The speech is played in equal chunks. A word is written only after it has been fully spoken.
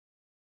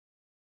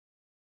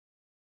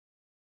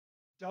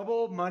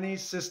Double Money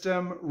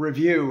System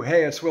Review.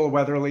 Hey, it's Will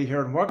Weatherly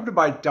here, and welcome to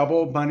my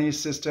Double Money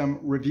System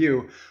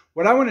Review.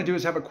 What I want to do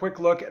is have a quick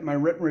look at my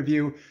written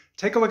review,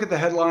 take a look at the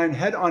headline,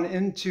 head on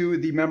into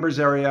the members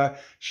area,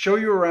 show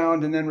you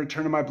around, and then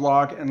return to my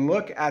blog and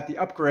look at the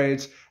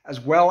upgrades as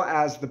well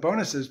as the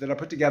bonuses that I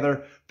put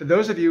together for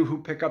those of you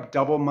who pick up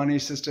Double Money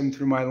System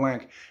through my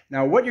link.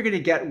 Now, what you're going to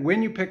get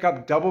when you pick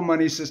up Double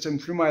Money System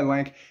through my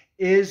link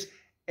is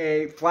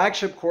a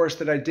flagship course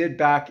that I did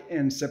back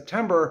in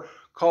September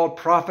called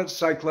Profit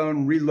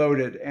Cyclone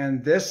Reloaded.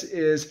 And this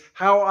is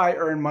how I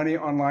earn money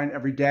online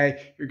every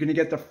day. You're going to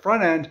get the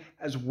front end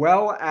as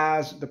well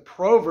as the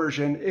pro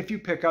version if you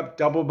pick up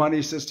Double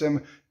Money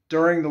System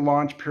during the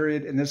launch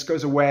period. And this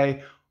goes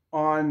away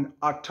on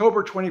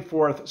October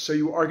 24th. So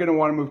you are going to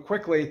want to move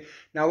quickly.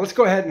 Now let's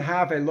go ahead and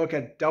have a look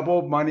at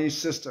Double Money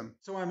System.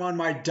 So I'm on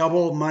my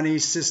Double Money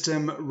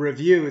System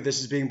review. This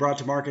is being brought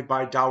to market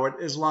by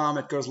Dawud Islam.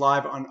 It goes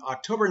live on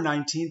October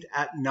 19th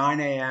at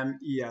 9 a.m.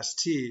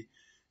 EST.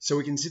 So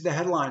we can see the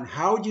headline,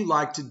 how would you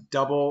like to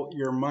double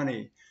your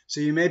money? So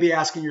you may be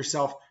asking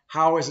yourself,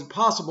 how is it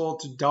possible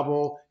to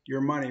double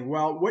your money?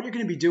 Well, what you're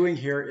going to be doing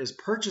here is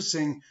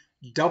purchasing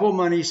Double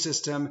Money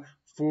System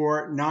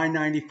for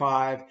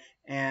 $9.95,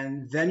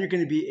 and then you're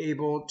going to be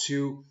able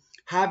to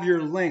have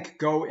your link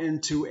go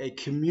into a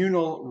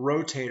communal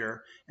rotator.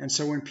 And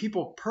so when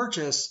people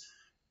purchase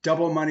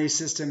Double Money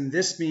System,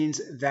 this means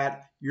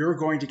that you're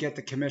going to get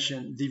the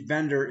commission. The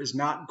vendor is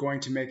not going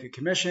to make a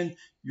commission.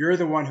 You're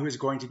the one who is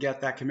going to get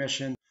that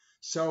commission.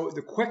 So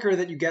the quicker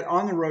that you get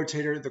on the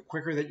rotator, the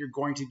quicker that you're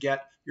going to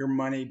get your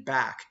money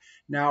back.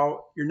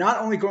 Now, you're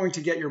not only going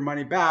to get your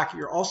money back,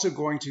 you're also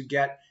going to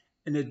get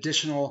an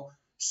additional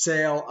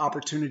sale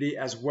opportunity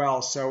as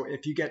well. So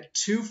if you get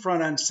 2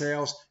 front-end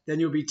sales, then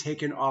you'll be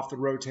taken off the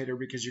rotator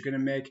because you're going to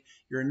make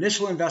your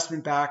initial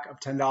investment back of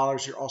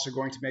 $10. You're also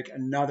going to make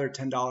another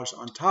 $10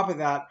 on top of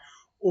that,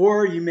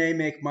 or you may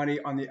make money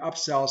on the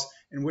upsells,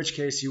 in which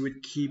case you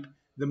would keep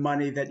the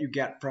money that you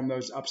get from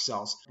those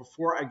upsells.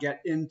 Before I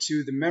get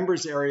into the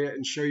members area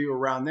and show you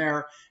around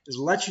there, is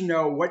let you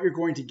know what you're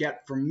going to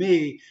get from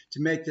me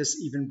to make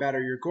this even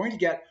better. You're going to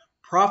get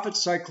Profit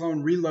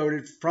Cyclone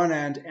Reloaded front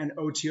end and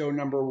OTO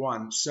number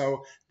 1.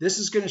 So this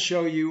is going to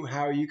show you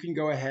how you can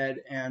go ahead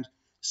and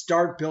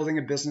start building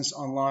a business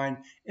online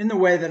in the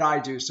way that I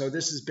do. So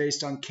this is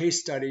based on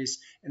case studies,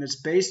 and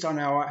it's based on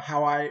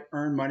how I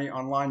earn money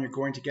online. You're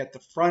going to get the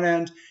front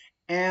end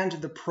and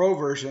the pro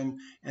version,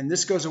 and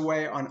this goes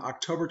away on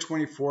October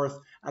 24th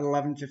at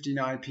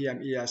 11:59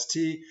 p.m.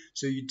 EST.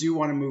 So you do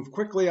want to move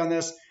quickly on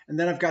this. And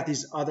then I've got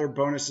these other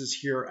bonuses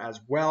here as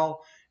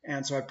well.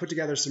 And so I put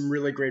together some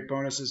really great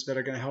bonuses that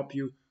are going to help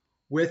you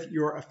with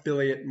your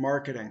affiliate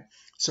marketing.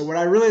 So what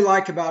I really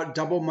like about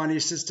Double Money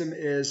System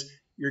is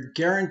you're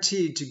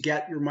guaranteed to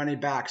get your money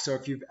back. So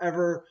if you've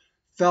ever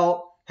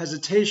felt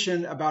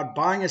hesitation about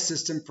buying a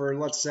system for,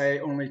 let's say,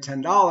 only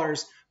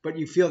 $10, but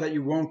you feel that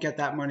you won't get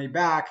that money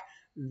back,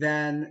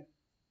 then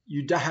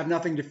you have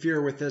nothing to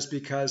fear with this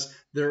because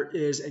there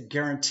is a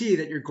guarantee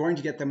that you're going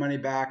to get the money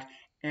back.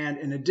 And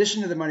in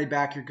addition to the money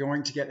back, you're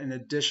going to get an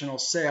additional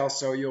sale.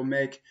 So you'll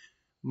make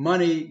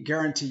money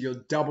guaranteed.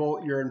 You'll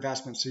double your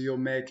investment. So you'll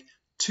make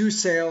 2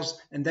 sales,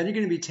 and then you're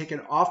going to be taken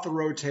off the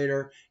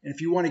rotator. And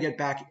if you want to get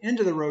back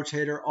into the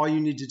rotator, all you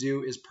need to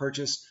do is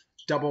purchase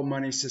Double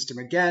Money System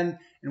again,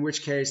 in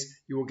which case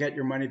you will get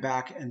your money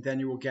back, and then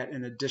you will get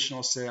an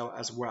additional sale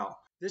as well.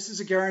 This is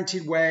a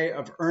guaranteed way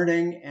of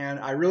earning, and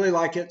I really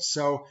like it.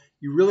 So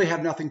you really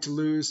have nothing to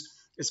lose.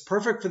 It's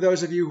perfect for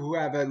those of you who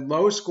have a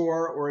low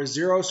score or a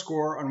 0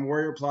 score on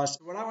Warrior Plus.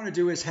 What I want to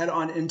do is head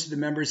on into the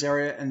members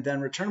area and then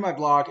return to my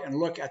blog and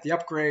look at the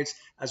upgrades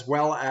as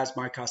well as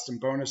my custom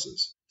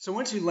bonuses. So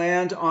once you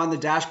land on the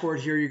dashboard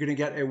here, you're going to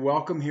get a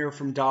welcome here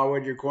from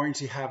Dawud. You're going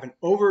to have an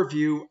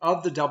overview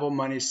of the Double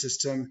Money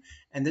System,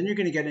 and then you're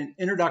going to get an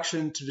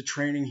introduction to the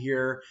training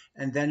here,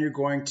 and then you're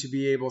going to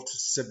be able to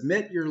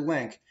submit your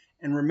link.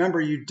 And remember,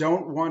 you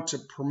don't want to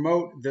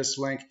promote this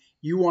link.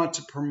 You want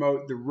to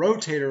promote the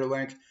rotator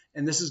link,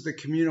 and this is the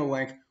communal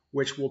link,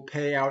 which will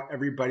pay out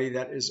everybody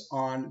that is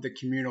on the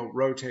communal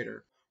rotator.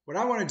 What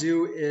I want to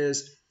do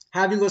is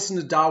have you listen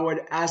to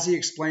Dawud as he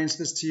explains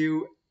this to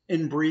you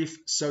in brief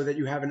so that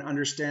you have an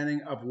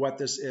understanding of what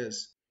this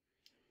is.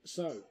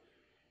 So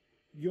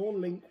your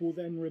link will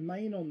then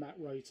remain on that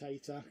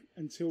rotator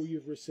until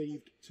you've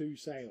received 2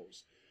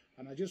 sales.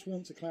 And I just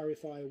want to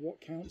clarify what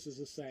counts as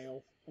a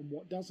sale and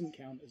what doesn't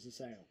count as a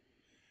sale.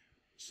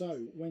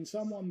 So when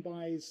someone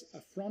buys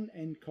a front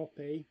end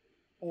copy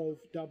of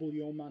Double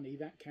Your Money,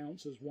 that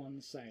counts as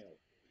 1 sale.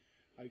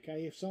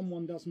 Okay, if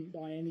someone doesn't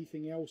buy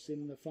anything else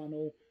in the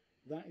funnel,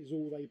 that is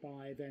all they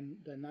buy, then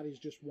that is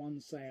just 1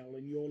 sale,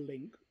 and your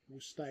link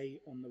will stay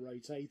on the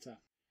rotator.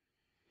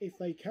 If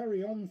they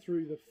carry on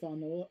through the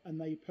funnel and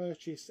they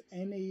purchase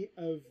any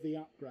of the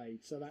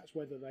upgrades, so that's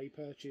whether they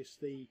purchase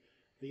the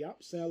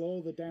upsell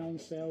or the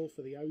downsell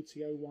for the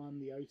OTO 1,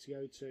 the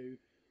OTO 2,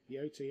 the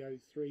OTO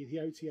 3, the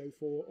OTO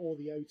 4, or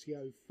the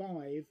OTO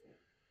 5,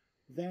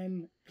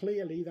 then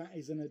clearly that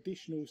is an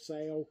additional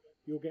sale.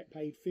 You'll get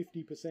paid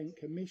 50%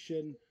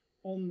 commission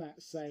on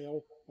that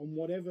sale, on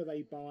whatever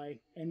they buy,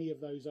 any of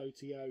those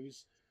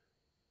OTOs,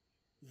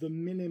 the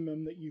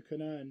minimum that you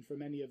can earn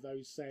from any of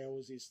those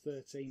sales is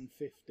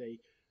 $13.50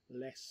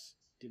 less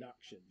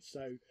deductions.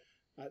 So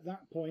at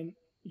that point,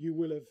 you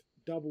will have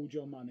doubled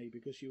your money,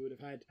 because you would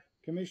have had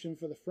commission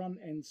for the front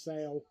end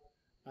sale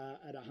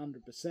at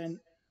 100%,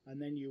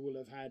 and then you will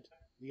have had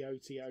the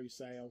OTO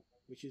sale,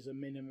 which is a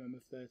minimum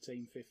of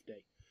 $13.50.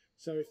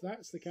 So if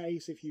that's the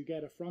case, if you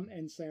get a front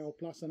end sale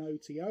plus an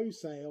OTO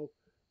sale,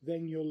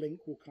 then your link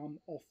will come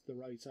off the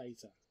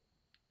rotator.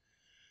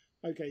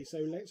 Okay, so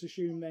let's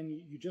assume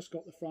then you just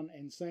got the front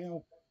end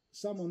sale.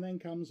 Someone then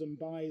comes and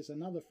buys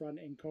another front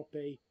end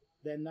copy,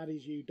 then that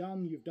is you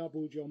done. You've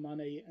doubled your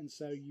money, and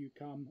so you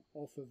come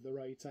off of the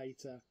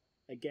rotator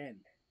again.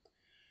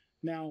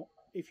 Now,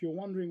 if you're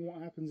wondering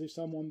what happens if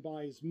someone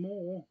buys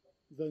more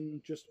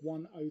than just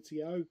one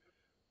OTO,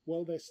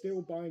 well, they're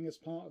still buying as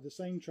part of the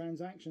same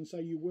transaction, so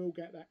you will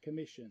get that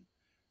commission.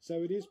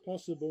 So it is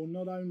possible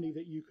not only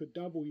that you could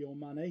double your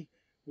money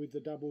with the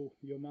double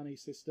your money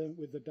system,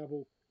 with the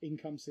double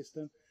income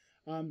system,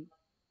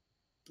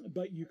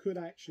 but you could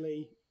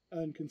actually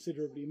earn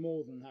considerably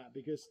more than that,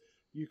 because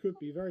you could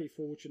be very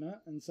fortunate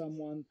and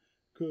someone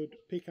could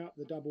pick up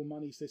the double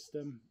money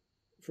system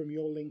from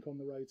your link on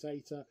the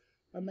rotator,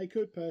 and they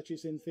could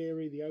purchase, in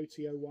theory, the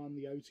OTO1,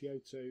 the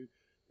OTO2,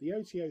 the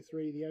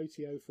OTO3, the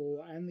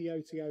OTO4, and the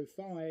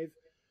OTO5,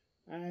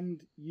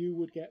 and you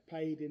would get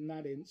paid in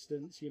that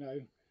instance,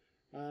 a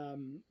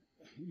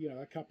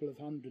couple of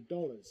 $100.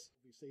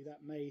 Obviously,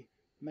 that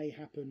may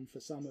happen for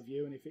some of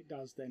you, and if it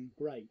does, then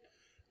great.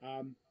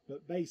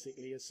 But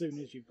basically, as soon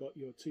as you've got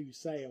your two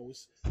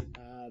sales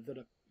that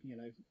are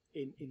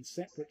in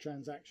separate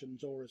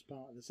transactions or as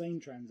part of the same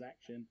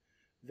transaction,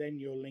 then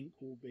your link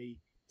will be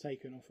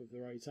taken off of the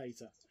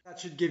rotator. That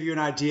should give you an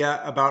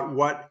idea about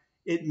what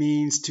it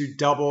means to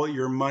double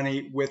your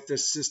money with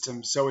this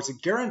system. So it's a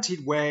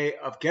guaranteed way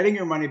of getting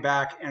your money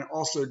back and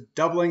also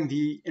doubling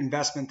the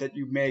investment that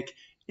you make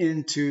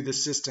into the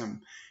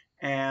system.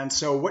 And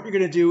so what you're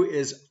going to do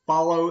is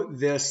follow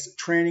this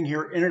training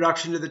here,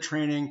 introduction to the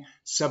training,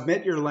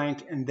 submit your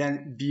link, and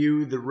then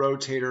view the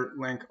rotator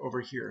link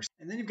over here.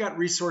 And then you've got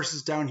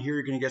resources down here.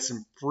 You're going to get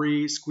some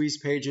free squeeze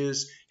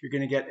pages. You're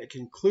going to get a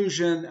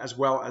conclusion as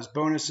well as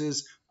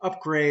bonuses,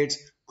 upgrades,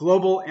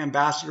 global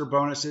ambassador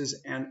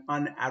bonuses, and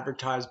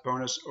unadvertised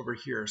bonus over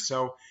here.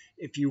 So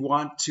if you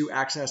want to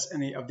access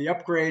any of the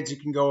upgrades, you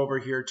can go over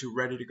here to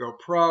Ready to Go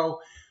Pro,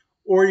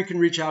 or you can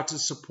reach out to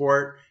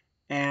support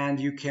and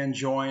you can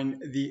join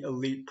the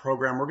elite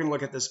program. We're going to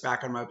look at this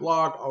back on my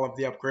blog, all of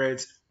the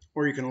upgrades,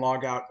 or you can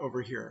log out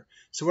over here.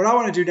 So what I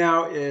want to do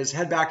now is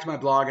head back to my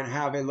blog and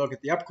have a look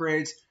at the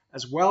upgrades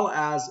as well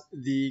as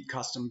the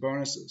custom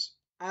bonuses.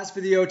 As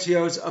for the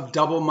OTOs of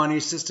Double Money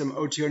System,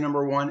 OTO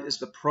number 1 is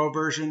the Pro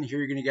version. Here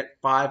you're going to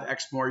get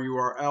 5x more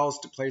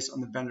URLs to place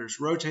on the vendor's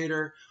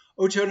rotator.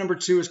 OTO number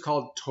 2 is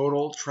called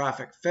Total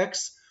Traffic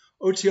Fix.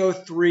 OTO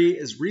 3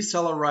 is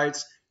reseller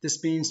rights.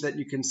 This means that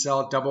you can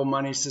sell Double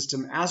Money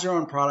System as your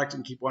own product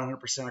and keep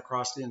 100%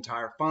 across the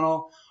entire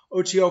funnel.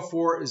 OTO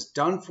 4 is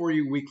done for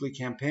you weekly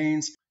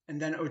campaigns.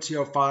 And then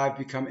OTO 5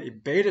 become a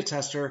beta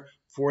tester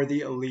for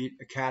the Elite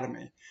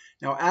Academy.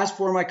 Now, as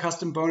for my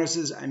custom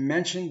bonuses, I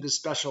mentioned the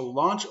special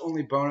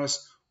launch-only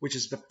bonus, which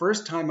is the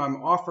first time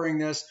I'm offering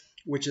this,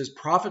 which is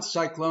Profit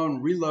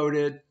Cyclone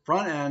Reloaded,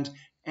 front end,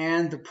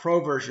 and the Pro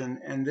version.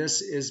 And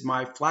this is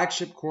my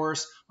flagship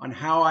course on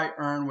how I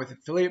earn with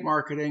affiliate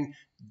marketing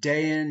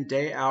day in,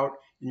 day out.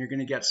 And you're going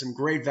to get some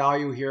great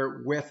value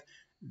here with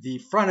the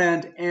front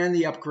end and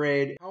the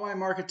upgrade, how I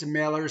market to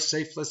mailers,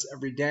 safe lists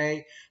every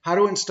day, how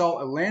to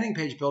install a landing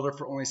page builder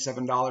for only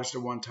 $7 at a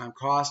one-time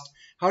cost,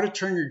 how to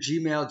turn your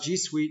Gmail G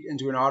Suite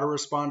into an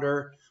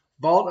autoresponder,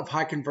 vault of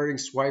high converting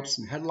swipes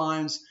and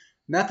headlines,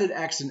 Method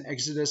X and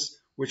Exodus,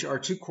 which are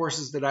 2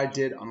 courses that I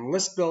did on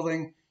list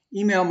building,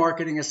 Email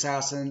Marketing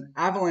Assassin,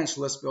 Avalanche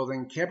List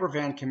Building,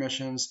 Campervan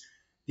Commissions.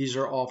 These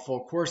are all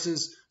full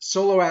courses.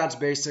 Solo Ads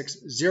Basics,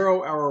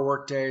 0-hour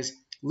workdays,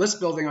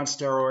 List Building on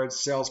Steroids,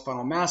 Sales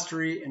Funnel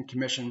Mastery, and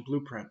Commission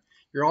Blueprint.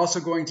 You're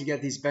also going to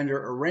get these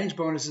vendor arrange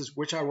bonuses,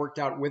 which I worked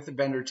out with the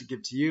vendor to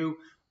give to you,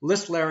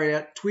 List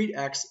Lariat,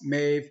 TweetX,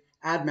 Mave,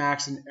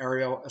 AdMax, and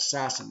Aerial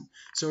Assassin.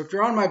 So if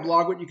you're on my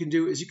blog, what you can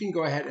do is you can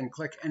go ahead and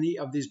click any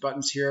of these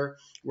buttons here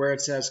where it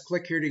says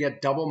click here to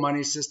get Double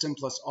Money System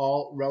plus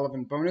all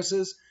relevant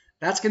bonuses.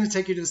 That's going to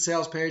take you to the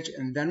sales page,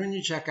 and then when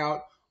you check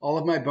out, all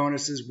of my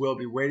bonuses will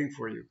be waiting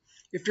for you.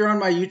 If you're on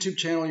my YouTube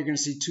channel, you're going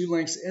to see 2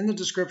 links in the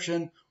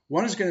description.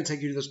 One is going to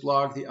take you to this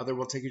blog. The other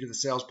will take you to the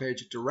sales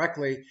page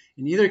directly.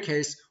 In either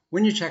case,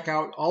 when you check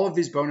out, all of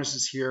these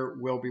bonuses here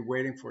will be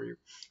waiting for you.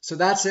 So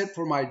that's it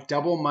for my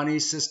Double Money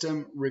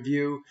System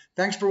review.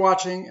 Thanks for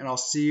watching, and I'll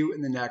see you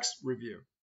in the next review.